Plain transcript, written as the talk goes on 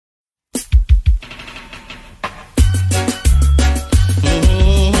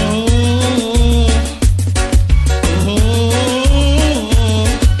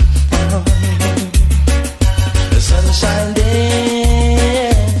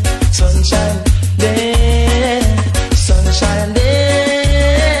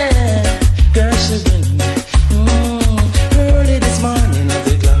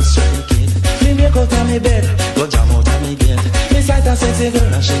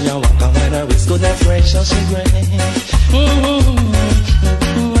a walk and when her waist goodness gracious she great.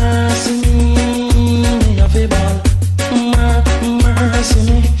 Mercy me, me a fi ball. Mercy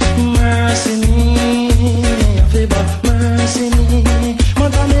me, mercy me, me a fi ball. Mercy me,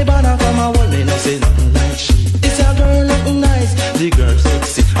 mother me bother come a hold me no say nothing like she. It's a girl looking nice, the girl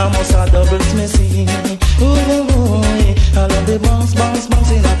sexy, I must a double messy. Ooh, I love the bounce, bounce,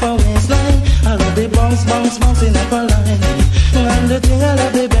 bouncing up her waistline. I love the bounce, bounce, bouncing up her line. And the thing I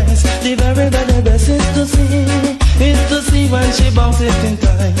love the best, the very, very best is to see when she bounces in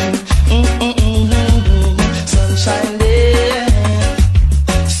time. Sunshine day,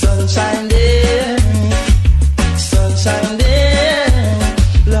 sunshine day, sunshine day.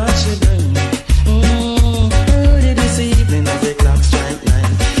 Lord, she bring me. Early this evening as the clock strike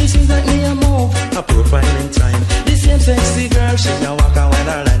 9, it seems like me a move, a profile in time. The same sexy girl, she can walk and when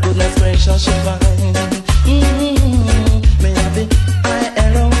her line. Goodness gracious, she fine. Me happy,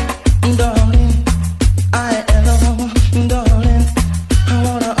 I-L-O, darling, I-L-O, darling. I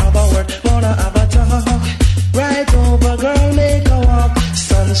wanna have a word, wanna have a talk. Right over, girl, make a walk.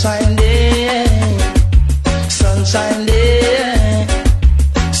 Sunshine day, sunshine day,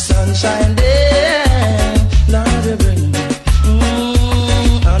 sunshine day. Lord, you bring me.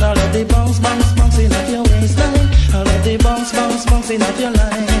 And I love the bounce, bounce, bouncing off your waistline. I love the bounce, bounce, bouncing off your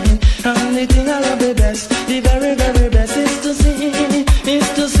line. And the thing I love the best, the very, very best is to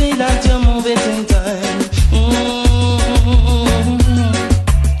see that you move it in time.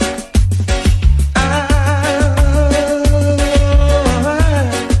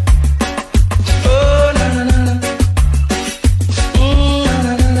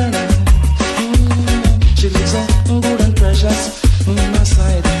 She looks so good and precious in my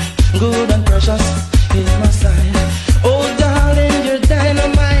side, good and precious in my side. Oh darling, you're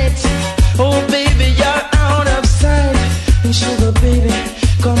dynamite. Oh baby, you're out of sight. Sugar baby,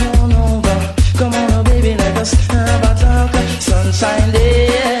 come on over, baby, let us have a talk. Sunshine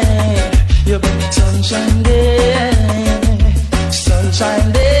day, you bring sunshine day,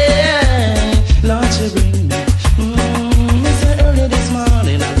 sunshine day. Lord, you bring me. It's early this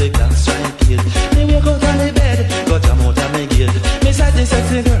morning and the clock strike 8. Me wake up on the bed, got a out of me gate. Me sight the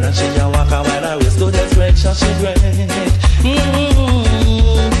sexy girl and she a walk and when her waist go that's great, she great.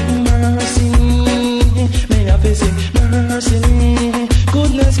 Mercy me a fi sing, mercy me,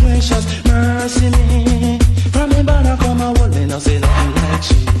 goodness gracious, mercy me. From me bother come a hold me no say nothing like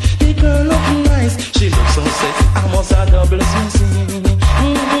she. The girl looking nice, she looks so sexy, I must a double messy.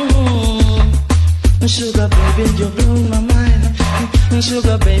 Sugar baby, you blowing my mind.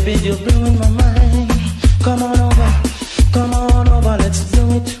 Sugar baby, you blowing my mind. Come on over, let's do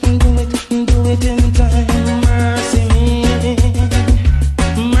it in time. Mercy me,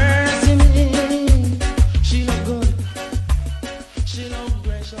 mercy me. She look good, she look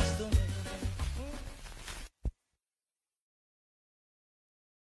gracious to me.